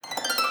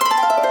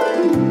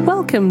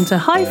Welcome to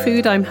Hi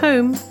Food, I'm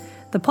Home,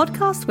 the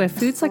podcast where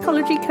food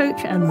psychology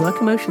coach and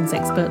work emotions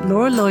expert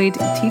Laura Lloyd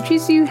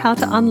teaches you how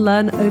to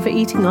unlearn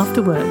overeating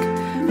after work,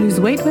 lose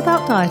weight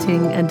without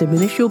dieting, and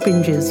diminish your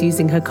binges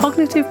using her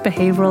cognitive,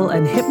 behavioral,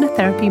 and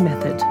hypnotherapy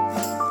method.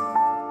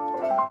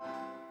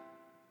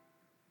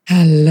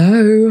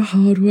 Hello,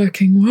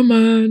 hardworking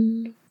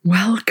woman.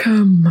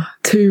 Welcome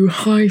to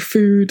Hi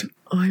Food,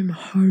 I'm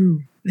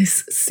Home.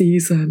 This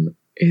season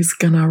is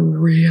gonna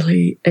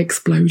really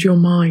explode your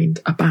mind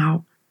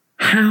about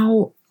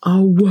how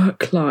our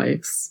work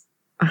lives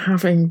are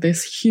having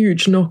this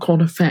huge knock-on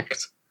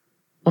effect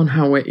on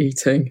how we're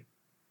eating.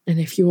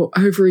 And if you're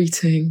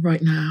overeating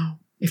right now,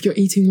 if you're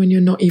eating when you're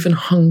not even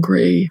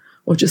hungry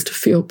or just to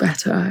feel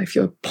better, if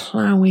you're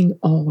ploughing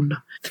on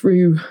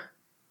through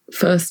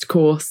first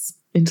course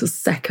into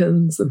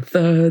seconds and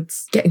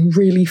thirds, getting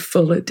really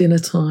full at dinner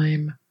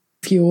time,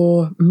 if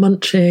you're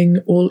munching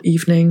all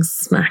evening,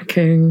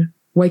 snacking,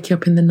 waking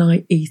up in the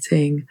night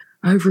eating,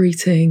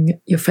 overeating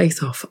your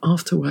face off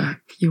after work,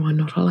 you are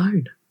not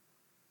alone.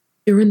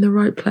 You're in the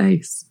right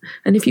place.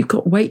 And if you've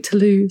got weight to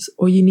lose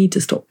or you need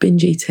to stop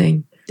binge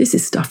eating, this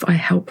is stuff I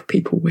help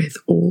people with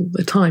all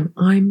the time.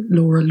 I'm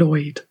Laura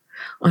Lloyd.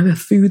 I'm a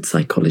food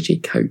psychology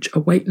coach,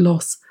 a weight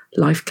loss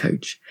life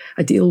coach.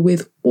 I deal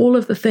with all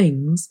of the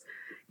things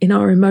in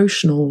our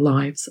emotional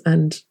lives.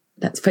 And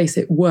let's face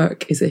it,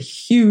 work is a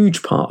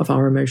huge part of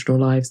our emotional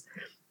lives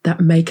that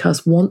make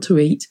us want to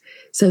eat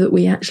so that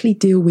we actually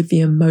deal with the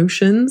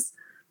emotions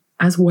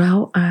as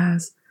well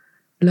as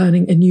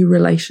learning a new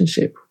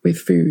relationship with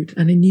food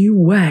and a new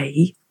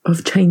way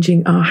of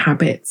changing our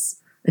habits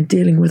and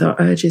dealing with our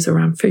urges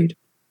around food.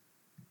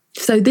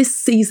 So this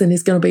season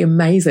is going to be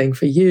amazing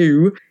for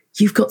you.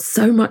 You've got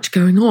so much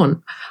going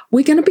on.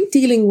 We're going to be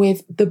dealing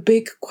with the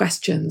big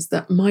questions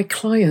that my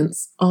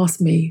clients ask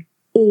me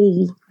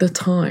all the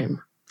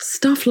time.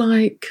 Stuff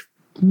like,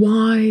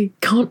 why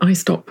can't I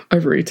stop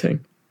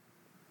overeating?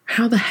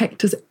 How the heck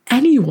does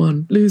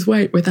anyone lose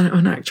weight without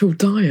an actual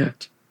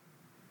diet?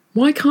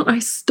 Why can't I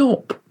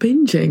stop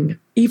binging,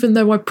 even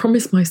though I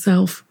promised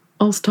myself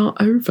I'll start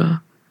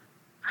over?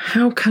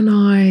 How can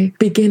I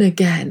begin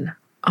again?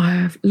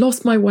 I've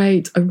lost my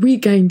weight, I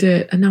regained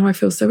it, and now I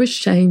feel so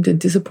ashamed and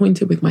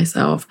disappointed with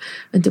myself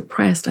and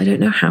depressed. I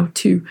don't know how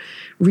to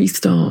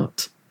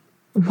restart.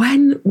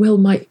 When will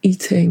my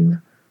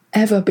eating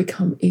ever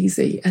become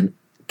easy? And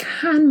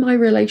can my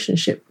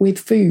relationship with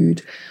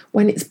food,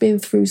 when it's been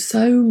through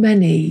so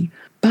many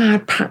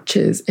bad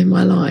patches in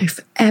my life,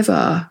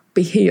 ever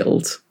be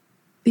healed?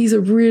 These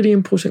are really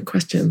important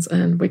questions,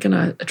 and we're going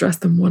to address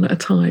them one at a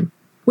time.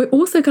 We're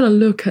also going to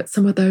look at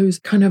some of those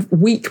kind of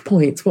weak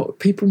points, what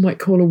people might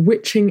call a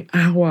witching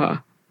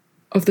hour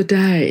of the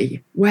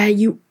day, where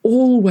you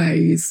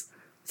always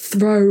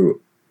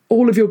throw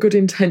all of your good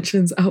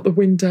intentions out the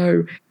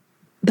window.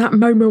 That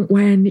moment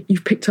when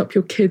you've picked up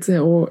your kids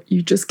or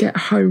you just get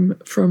home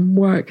from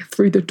work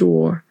through the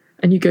door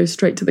and you go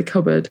straight to the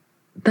cupboard.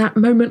 That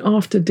moment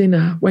after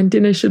dinner when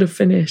dinner should have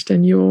finished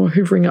and you're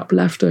hoovering up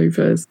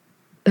leftovers.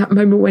 That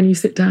moment when you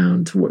sit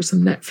down to watch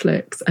some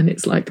Netflix and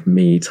it's like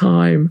me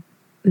time.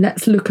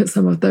 Let's look at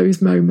some of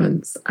those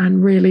moments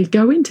and really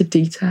go into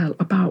detail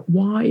about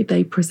why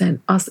they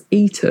present us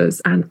eaters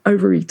and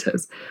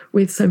overeaters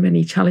with so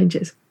many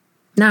challenges.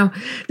 Now,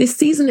 this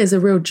season is a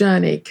real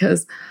journey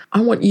because I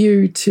want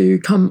you to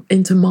come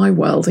into my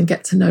world and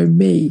get to know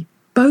me,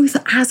 both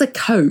as a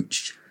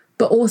coach,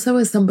 but also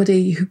as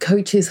somebody who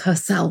coaches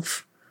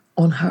herself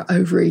on her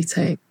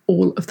overeating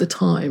all of the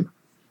time.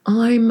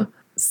 I'm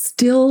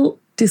still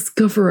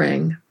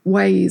discovering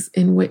ways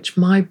in which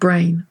my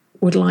brain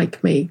would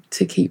like me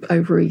to keep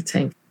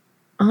overeating.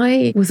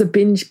 I was a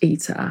binge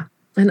eater,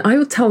 and I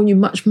will tell you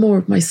much more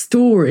of my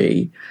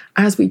story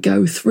as we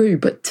go through,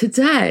 but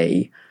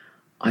today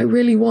I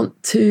really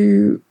want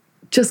to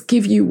just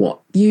give you what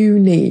you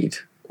need,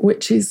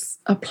 which is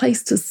a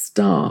place to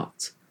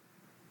start.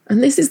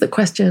 And this is the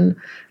question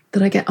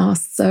that I get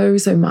asked so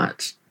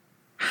much.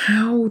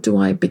 How do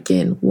I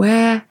begin?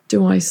 Where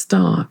do I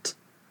start?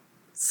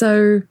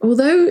 So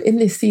although in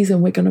this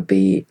season we're going to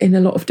be in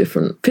a lot of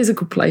different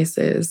physical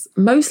places,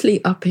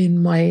 mostly up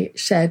in my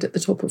shed at the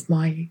top of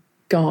my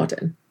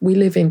garden. We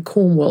live in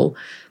Cornwall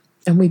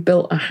and we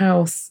built a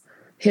house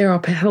here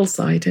up a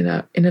hillside in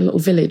a little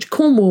village.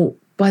 Cornwall,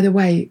 by the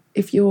way,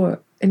 if you're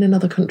in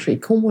another country,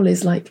 Cornwall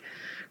is like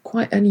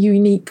quite a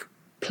unique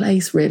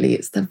place, really.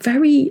 It's the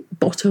very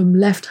bottom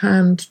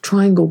left-hand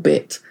triangle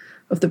bit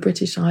of the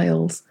British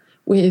Isles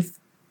with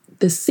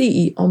the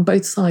sea on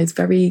both sides,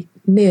 very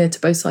near to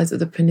both sides of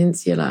the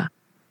peninsula.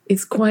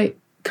 It's quite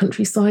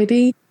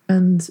countryside-y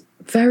and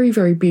very,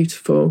 very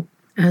beautiful.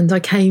 And I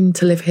came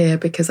to live here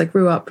because I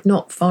grew up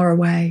not far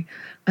away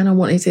and I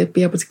wanted to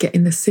be able to get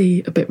in the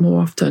sea a bit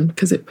more often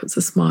because it puts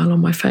a smile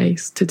on my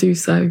face to do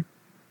so.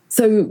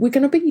 So we're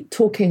going to be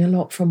talking a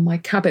lot from my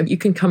cabin. You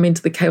can come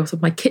into the chaos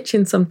of my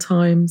kitchen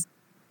sometimes.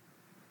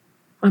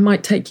 I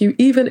might take you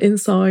even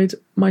inside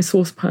my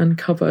saucepan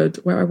cupboard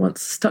where I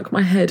once stuck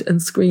my head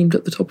and screamed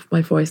at the top of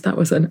my voice. That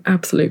was an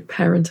absolute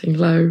parenting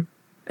low.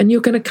 And you're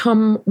going to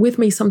come with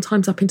me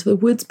sometimes up into the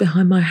woods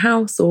behind my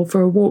house or for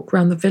a walk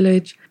around the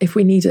village if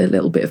we need a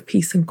little bit of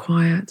peace and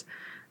quiet.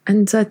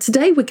 And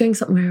today we're going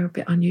somewhere a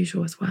bit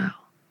unusual as well.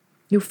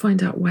 You'll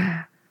find out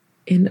where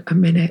in a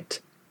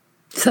minute.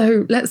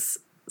 So let's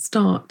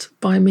start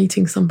by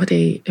meeting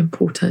somebody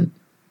important.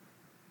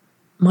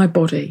 My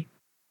body.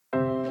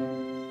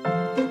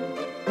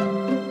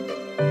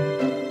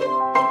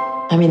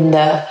 I'm in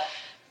the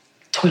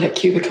toilet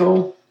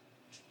cubicle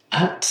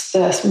at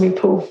the swimming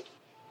pool.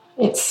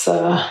 It's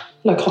a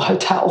local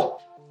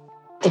hotel.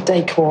 The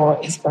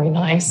decor is very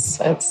nice.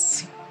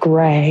 It's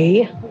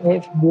grey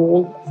with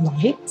wall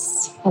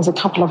lights. There's a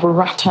couple of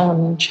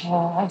rattan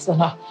chairs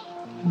and a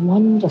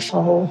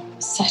wonderful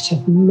set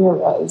of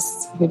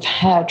mirrors with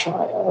hair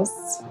dryers.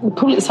 The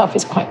pool itself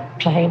is quite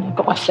plain. I've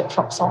got my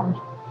flip-flops on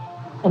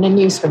and a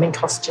new swimming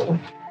costume.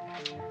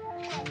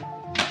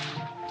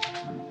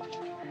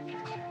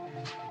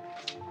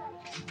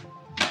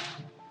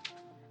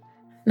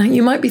 Now,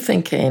 you might be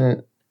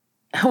thinking,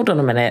 hold on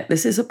a minute,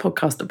 this is a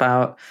podcast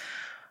about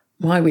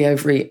why we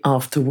overeat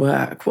after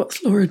work.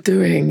 What's Laura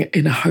doing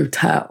in a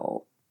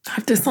hotel?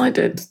 I've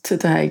decided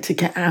today to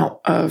get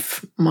out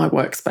of my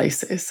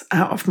workspaces,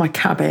 out of my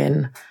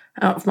cabin,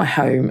 out of my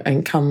home,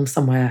 and come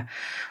somewhere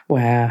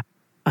where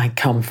I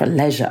come for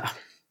leisure.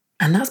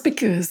 And that's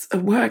because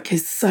work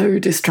is so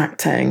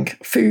distracting.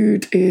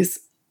 Food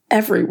is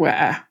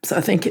everywhere. So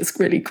I think it's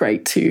really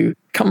great to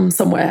come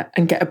somewhere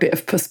and get a bit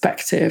of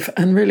perspective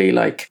and really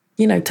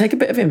take a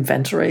bit of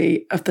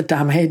inventory of the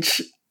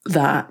damage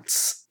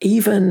that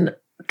even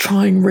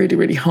trying really,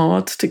 really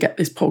hard to get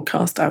this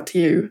podcast out to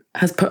you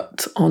has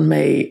put on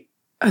me,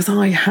 as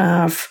I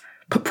have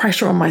put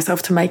pressure on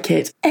myself to make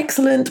it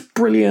excellent,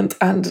 brilliant,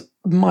 and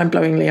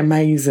mind-blowingly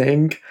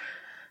amazing,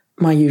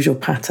 my usual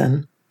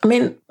pattern. I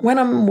mean, when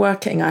I'm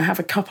working, I have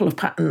a couple of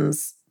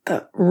patterns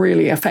that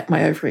really affect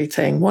my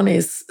overeating. One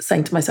is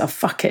saying to myself,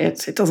 fuck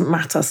it doesn't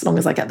matter as long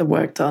as I get the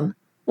work done.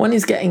 One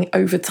is getting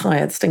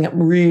overtired, staying up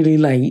really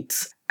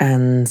late,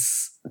 and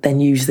then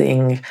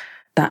using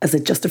that as a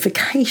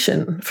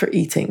justification for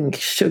eating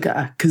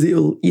sugar because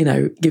it'll,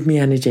 give me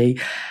energy.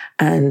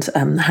 And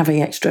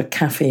having extra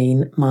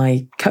caffeine,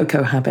 my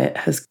cocoa habit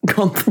has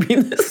gone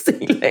through the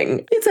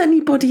ceiling. Is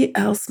anybody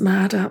else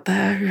mad out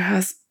there who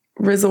has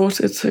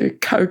resorted to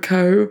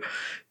cocoa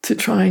to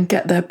try and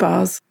get their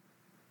buzz?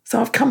 So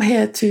I've come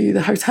here to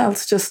the hotel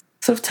to just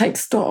sort of take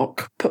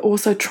stock, but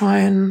also try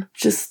and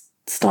just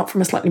start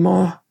from a slightly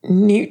more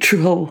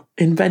neutral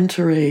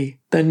inventory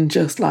than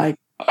just like,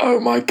 oh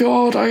my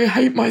God, I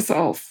hate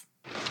myself.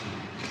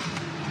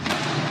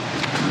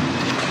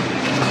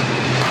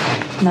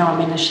 Now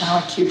I'm in a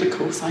shower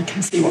cubicle so I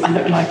can see what I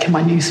look like in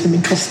my new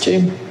swimming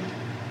costume.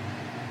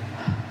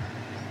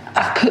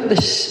 I've put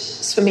the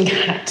swimming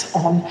hat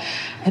on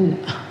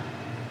and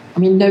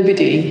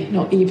nobody,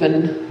 not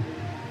even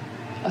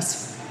a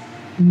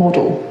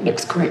model,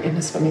 looks great in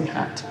a swimming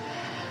hat.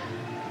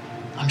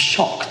 I'm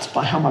shocked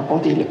by how my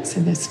body looks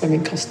in this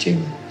swimming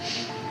costume.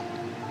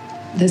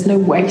 There's no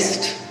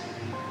waist.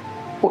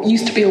 What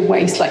used to be a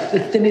waist, like the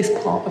thinnest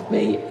part of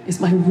me, is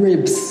my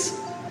ribs.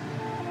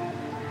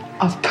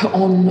 I've put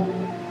on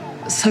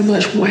so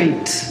much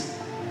weight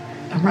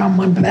around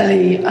my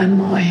belly and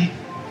my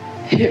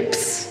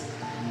hips,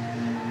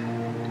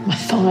 my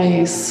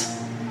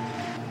thighs.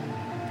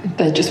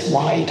 They're just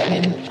wide.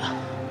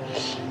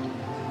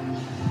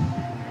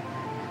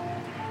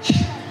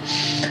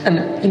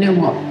 And you know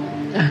what?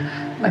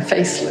 My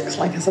face looks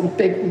like a sort of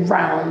big,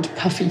 round,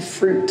 puffy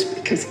fruit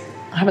because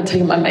I haven't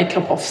taken my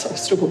makeup off, so I've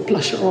still got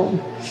blusher on.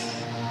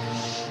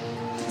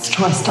 Let's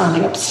try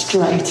standing up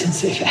straight and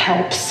see if it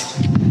helps.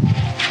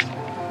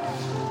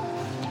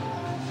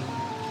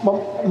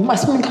 Well, my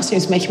swimming costume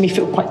is making me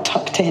feel quite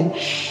tucked in.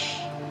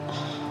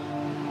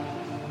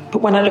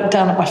 But when I look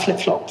down at my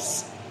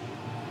flip-flops,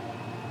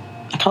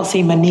 I can't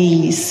see my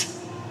knees,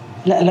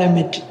 let alone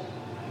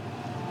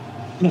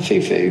my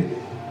fufu.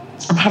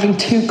 I'm having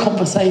two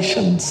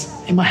conversations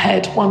in my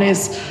head. One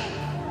is,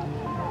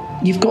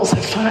 you've got so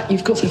fat.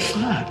 Look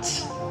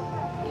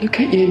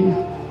at you.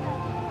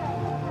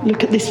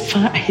 Look at this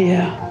fat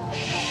here.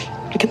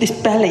 Look at this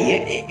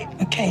belly.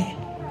 Okay,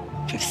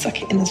 if I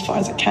suck it in as far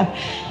as I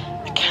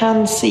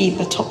can see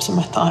the tops of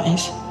my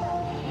thighs.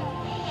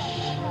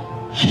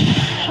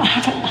 I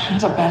haven't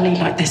had a belly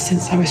like this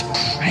since I was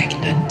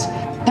pregnant.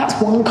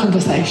 That's one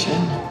conversation.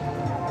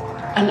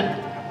 And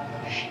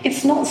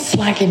it's not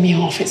slagging me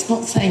off. It's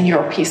not saying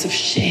you're a piece of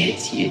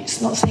shit. It's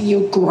not saying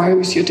you're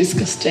gross, you're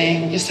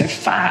disgusting, you're so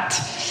fat.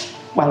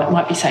 Well, it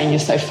might be saying you're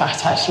so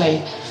fat,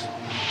 actually.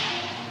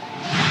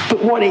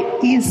 But what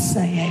it is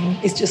saying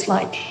is just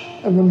like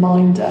a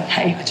reminder,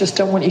 hey, I just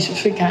don't want you to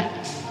forget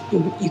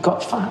you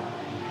got fat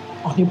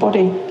on your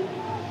body.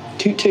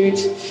 Toot toot.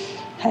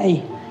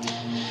 Hey.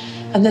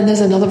 And then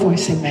there's another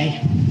voice in me.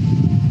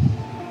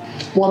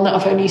 One that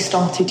I've only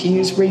started to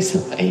use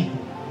recently,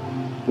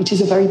 which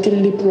is a very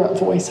deliberate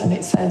voice, and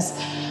it says,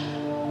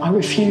 I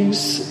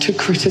refuse to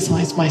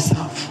criticise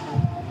myself.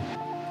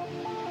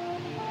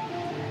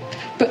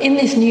 But in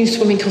this new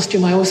swimming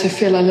costume, I also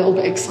feel a little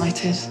bit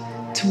excited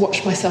to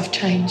watch myself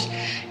change,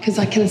 because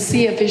I can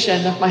see a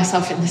vision of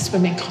myself in this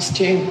swimming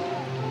costume.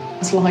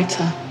 It's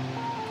lighter.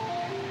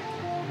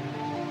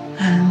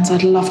 And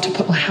I'd love to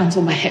put my hands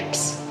on my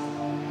hips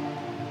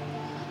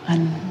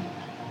and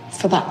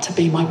for that to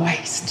be my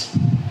waist.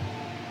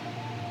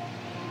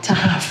 To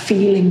have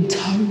feeling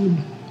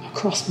tone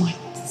across my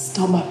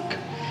stomach.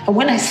 And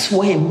when I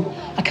swim,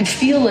 I can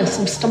feel there's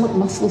some stomach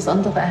muscles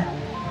under there.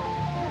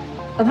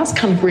 And that's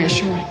kind of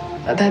reassuring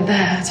that they're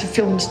there, to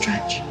feel them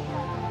stretch.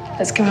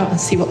 Let's go out and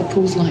see what the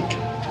pool's like.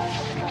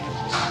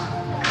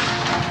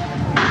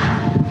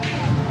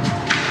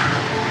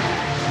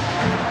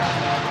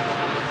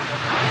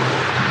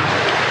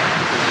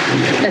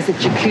 There's a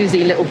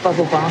jacuzzi little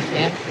bubble bath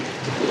here.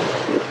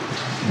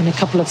 And a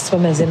couple of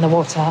swimmers in the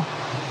water.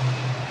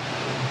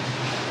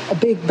 A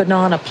big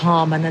banana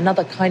palm and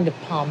another kind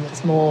of palm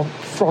that's more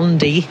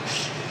frondy.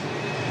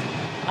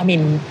 I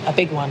mean, a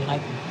big one,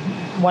 like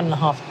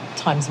 1.5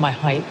 times my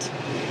height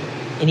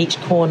in each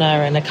corner,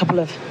 and a couple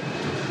of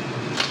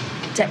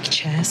deck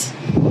chairs.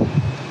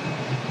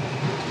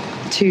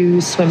 2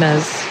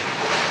 swimmers,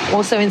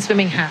 also in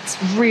swimming hats,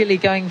 really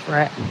going for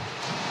it.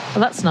 Well,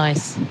 that's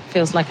nice.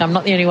 Feels like I'm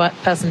not the only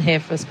person here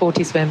for a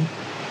sporty swim.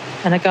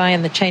 And a guy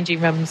in the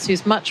changing rooms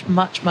who's much,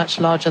 much, much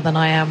larger than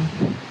I am.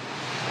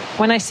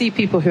 When I see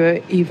people who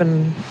are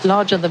even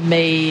larger than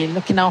me,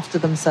 looking after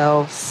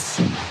themselves,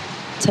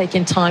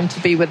 taking time to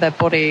be with their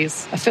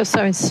bodies, I feel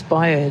so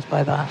inspired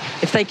by that.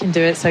 If they can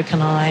do it, so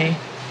can I.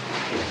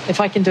 If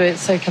I can do it,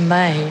 so can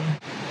they.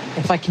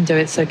 If I can do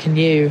it, so can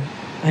you.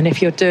 And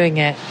if you're doing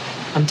it,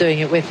 I'm doing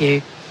it with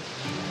you.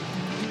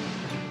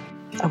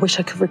 I wish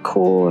I could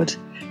record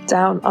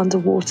down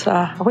underwater.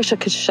 I wish I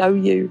could show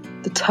you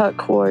the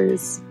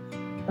turquoise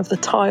of the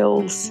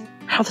tiles,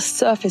 how the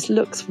surface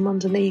looks from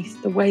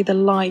underneath, the way the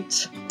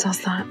light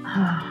does that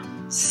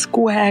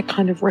square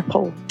kind of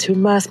ripple, to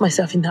immerse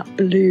myself in that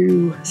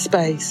blue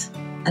space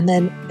and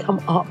then come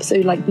up. So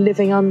like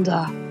living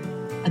under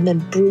and then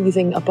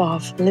breathing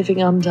above,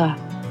 living under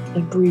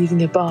and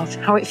breathing above.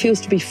 How it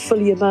feels to be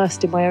fully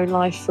immersed in my own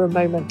life for a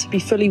moment, to be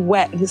fully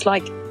wet. And it's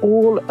like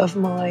all of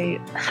my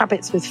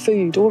habits with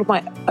food, all of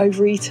my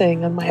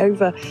overeating and my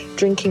over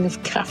drinking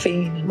of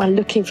caffeine and my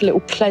looking for little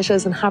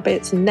pleasures and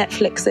habits and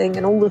Netflixing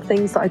and all the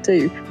things that I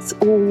do. It's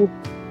all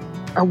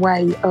a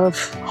way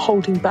of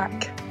holding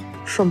back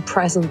from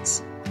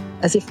presence,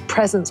 as if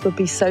presence would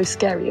be so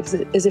scary, as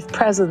if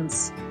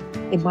presence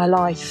in my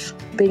life,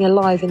 being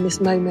alive in this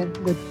moment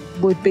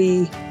would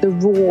be the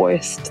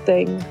rawest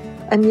thing.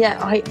 And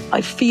yet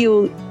I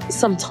feel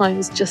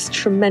sometimes just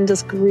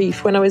tremendous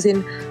grief. When I was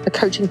in a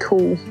coaching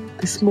call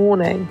this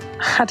morning,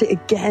 I had it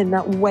again,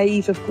 that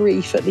wave of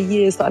grief at the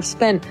years that I've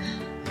spent,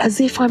 as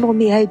if I'm on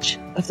the edge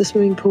of the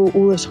swimming pool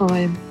all the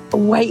time,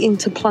 waiting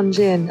to plunge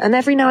in. And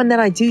every now and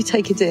then I do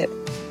take a dip.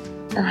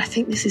 And I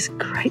think, this is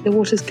great, the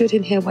water's good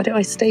in here, why don't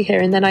I stay here?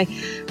 And then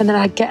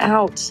I get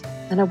out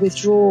and I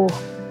withdraw.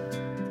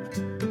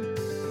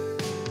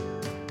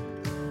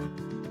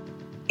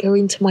 Go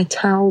into my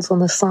towels on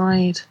the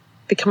side.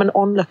 Become an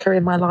onlooker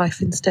in my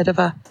life instead of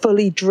a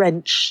fully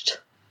drenched,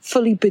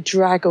 fully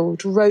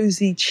bedraggled,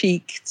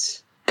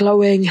 rosy-cheeked,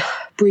 glowing,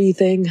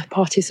 breathing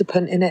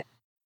participant in it.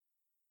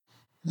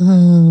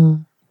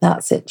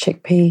 That's it,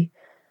 chickpea.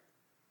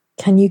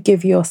 Can you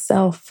give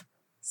yourself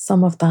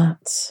some of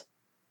that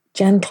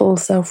gentle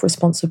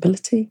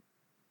self-responsibility?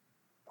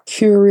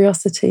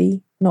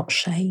 Curiosity, not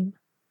shame.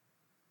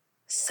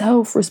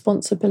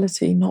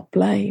 Self-responsibility, not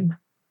blame.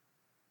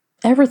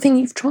 Everything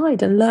you've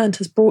tried and learned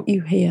has brought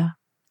you here.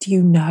 Do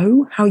you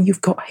know how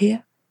you've got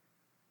here?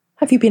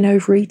 Have you been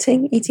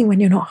overeating, eating when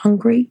you're not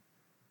hungry,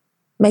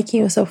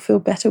 making yourself feel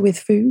better with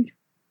food?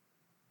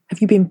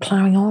 Have you been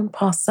ploughing on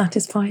past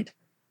satisfied?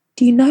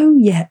 Do you know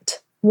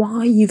yet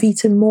why you've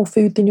eaten more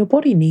food than your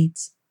body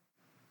needs?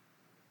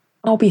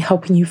 I'll be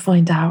helping you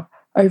find out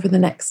over the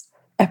next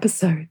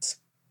episodes.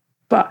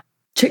 But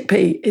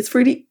chickpea, it's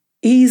really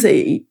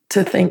easy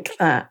to think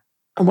that,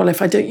 well,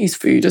 if I don't use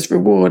food as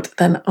reward,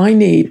 then I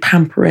need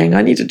pampering,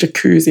 I need a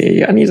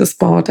jacuzzi, I need a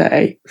spa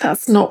day.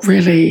 That's not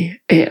really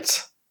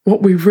it.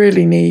 What we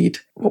really need,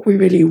 what we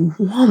really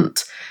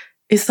want,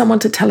 is someone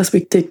to tell us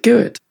we did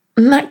good.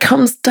 And that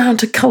comes down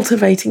to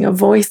cultivating a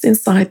voice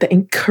inside that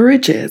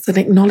encourages and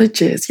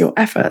acknowledges your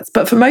efforts.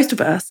 But for most of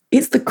us,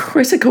 it's the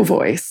critical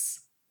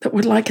voice that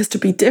would like us to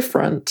be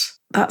different.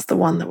 That's the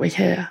one that we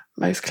hear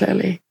most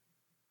clearly.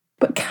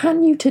 But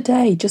can you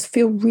today just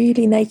feel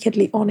really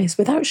nakedly honest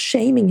without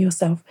shaming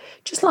yourself?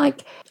 Just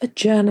like a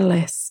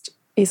journalist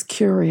is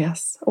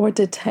curious or a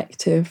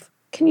detective.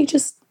 Can you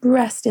just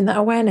rest in that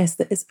awareness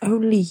that it's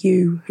only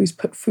you who's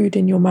put food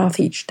in your mouth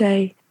each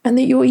day, and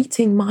that your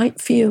eating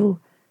might feel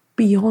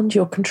beyond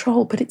your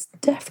control, but it's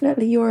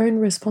definitely your own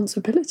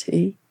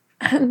responsibility.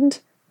 And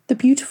the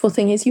beautiful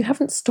thing is you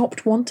haven't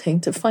stopped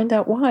wanting to find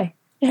out why.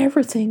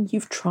 Everything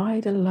you've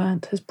tried and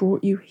learned has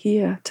brought you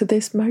here to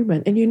this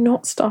moment, and you're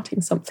not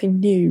starting something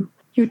new.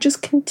 You're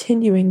just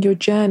continuing your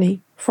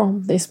journey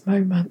from this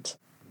moment.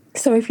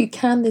 So if you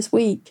can this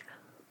week,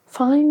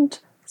 find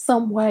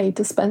some way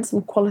to spend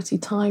some quality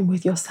time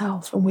with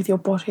yourself and with your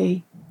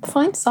body.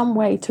 find some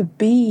way to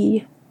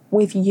be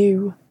with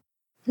you.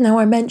 Now,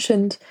 I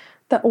mentioned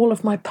that all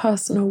of my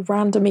personal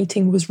random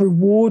eating was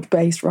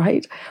reward-based,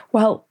 right?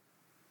 Well,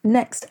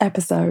 next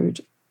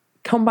episode,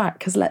 come back,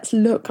 because let's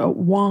look at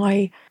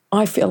why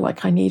I feel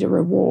like I need a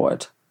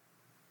reward.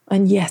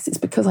 And yes, it's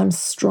because I'm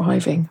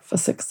striving for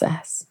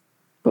success.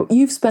 But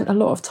you've spent a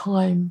lot of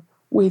time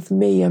with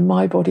me and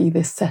my body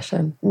this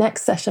session.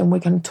 Next session, we're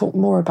going to talk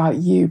more about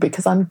you,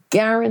 because I'm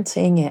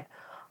guaranteeing it.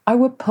 I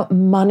would put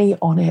money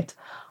on it.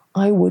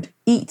 I would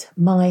eat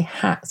my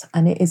hat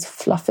and it is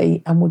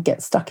fluffy and would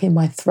get stuck in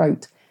my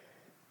throat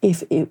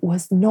if it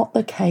was not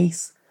the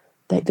case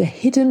that the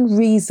hidden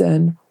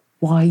reason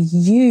why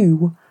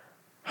you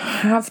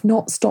have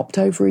not stopped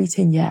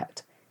overeating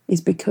yet is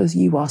because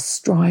you are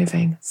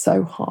striving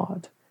so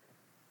hard,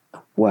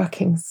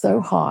 working so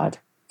hard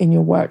in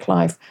your work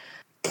life.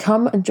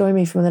 Come and join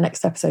me for the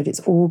next episode.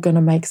 It's all going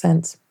to make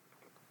sense.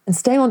 And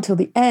stay on till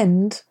the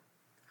end.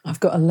 I've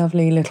got a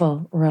lovely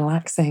little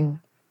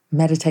relaxing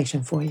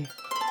meditation for you.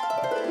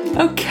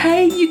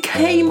 Okay, you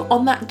came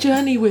on that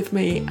journey with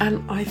me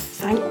and I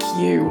thank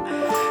you.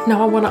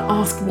 Now I want to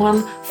ask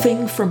one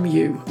thing from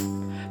you.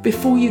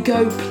 Before you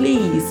go,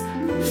 please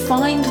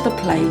find the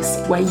place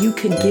where you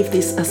can give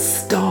this a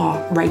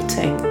star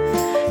rating.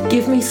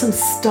 Give me some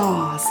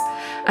stars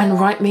and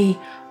write me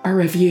a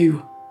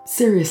review.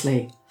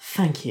 Seriously,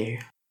 thank you.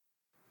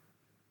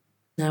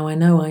 Now I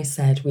know I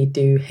said we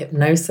do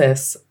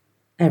hypnosis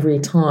every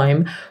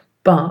time,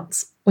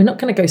 but we're not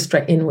going to go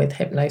straight in with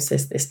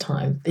hypnosis this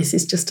time. This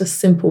is just a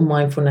simple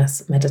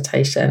mindfulness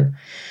meditation.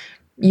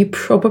 You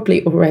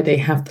probably already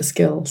have the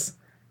skills,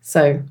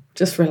 so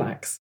just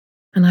relax.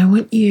 And I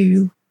want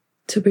you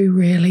to be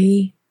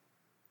really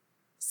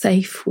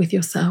safe with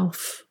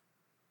yourself.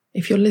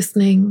 If you're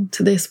listening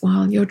to this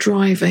while you're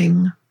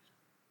driving,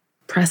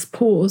 press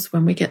pause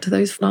when we get to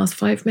those last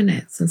 5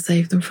 minutes and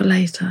save them for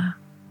later.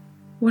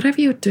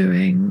 Whatever you're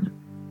doing,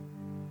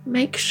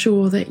 make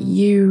sure that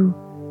you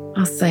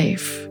are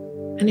safe.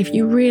 And if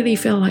you really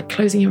feel like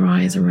closing your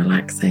eyes and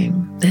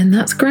relaxing, then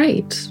that's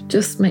great.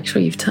 Just make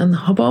sure you've turned the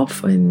hob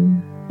off.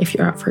 And if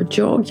you're out for a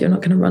jog, you're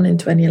not going to run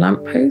into any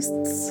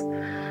lampposts.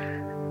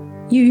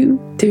 You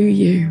do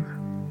you.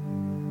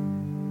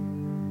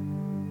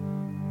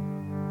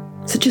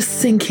 So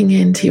just sinking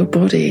into your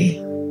body,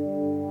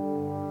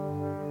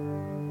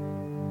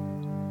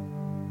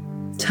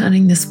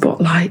 turning the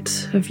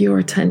spotlight of your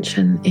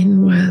attention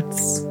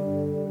inwards,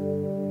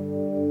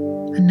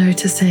 and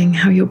noticing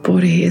how your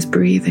body is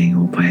breathing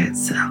all by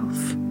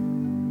itself.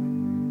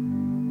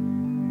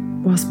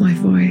 Whilst my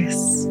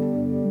voice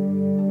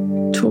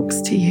talks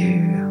to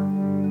you,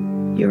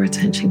 your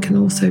attention can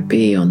also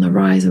be on the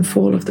rise and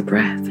fall of the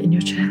breath in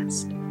your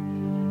chest,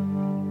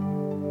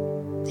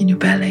 in your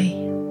belly.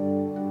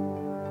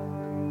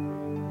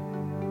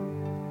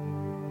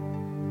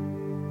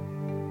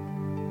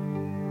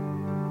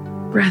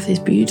 Breath is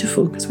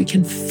beautiful because we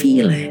can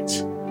feel it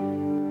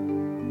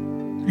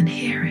and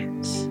hear it.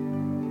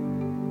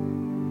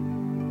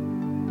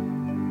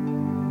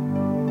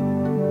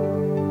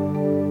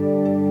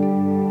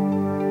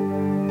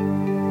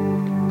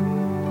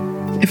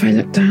 If I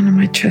look down on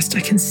my chest, I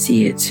can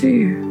see it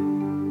too.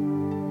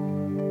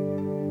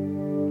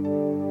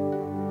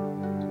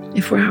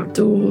 If we're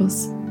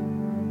outdoors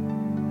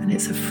and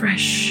it's a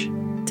fresh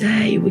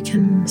day, we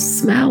can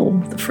smell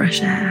the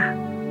fresh air.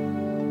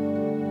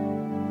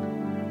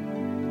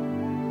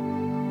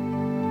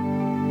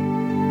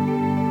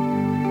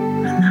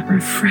 And that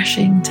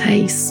refreshing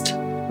taste,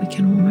 we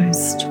can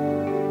almost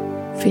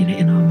feel it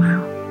in our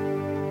mouth.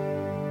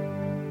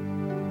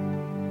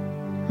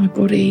 My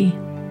body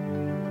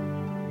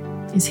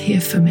is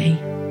here for me.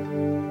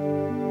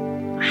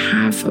 I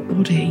have a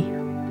body.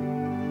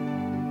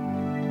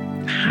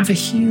 I have a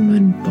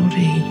human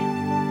body.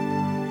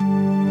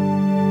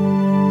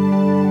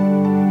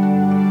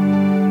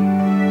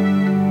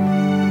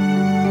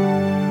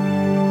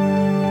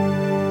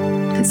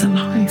 It's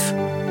alive.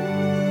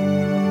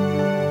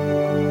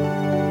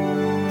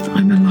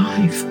 I'm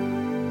alive.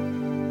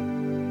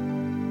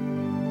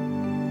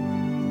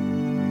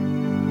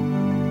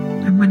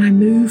 And when I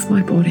move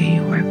my body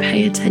or I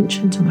pay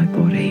attention to my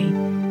body,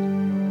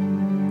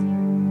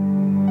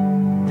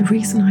 the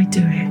reason I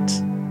do it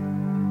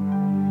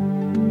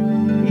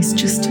is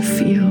just to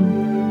feel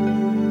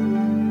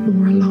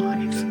more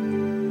alive.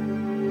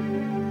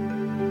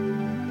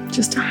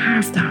 Just to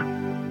have that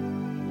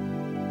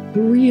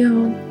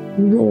real,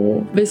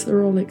 raw,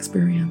 visceral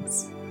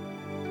experience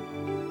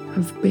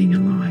of being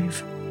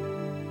alive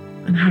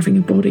and having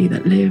a body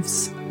that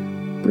lives,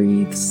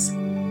 breathes,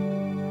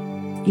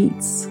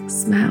 eats,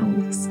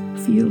 smells,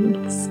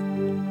 feels.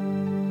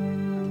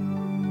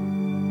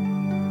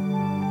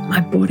 My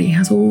body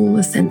has all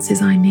the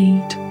senses I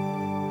need.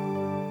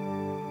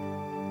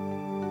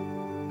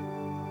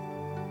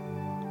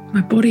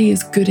 My body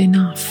is good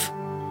enough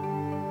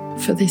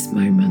for this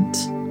moment.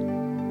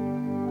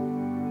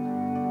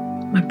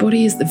 My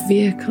body is the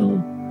vehicle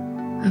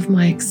of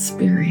my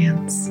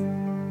experience.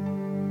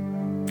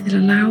 It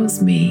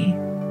allows me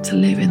to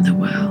live in the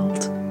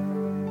world.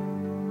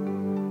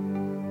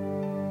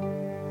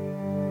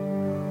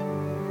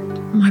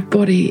 my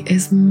body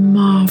is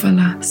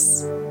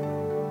marvelous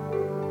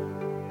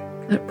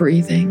at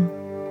breathing,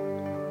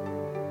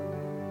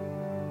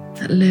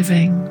 at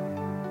living,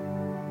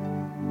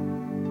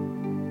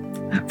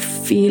 at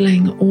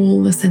feeling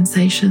all the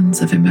sensations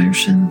of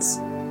emotions.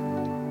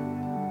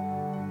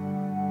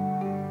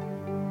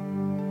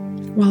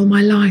 While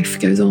my life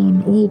goes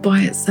on all by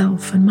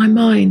itself and my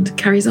mind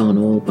carries on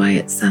all by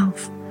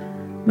itself,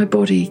 my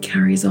body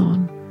carries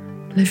on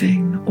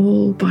living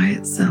all by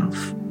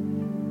itself.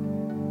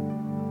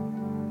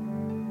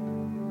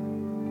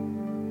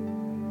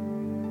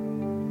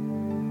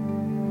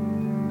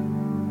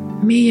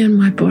 Me and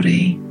my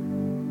body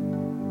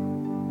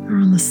are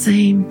on the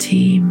same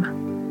team.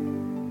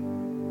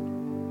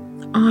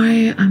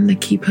 I am the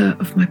keeper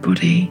of my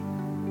body.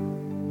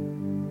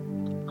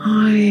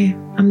 I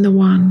am the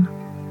one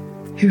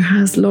who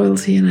has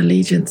loyalty and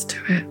allegiance to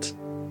it.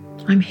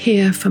 I'm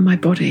here for my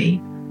body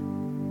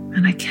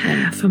and I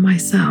care for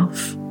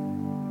myself.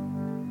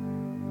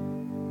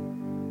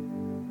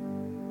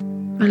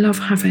 I love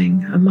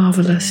having a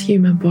marvelous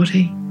human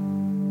body.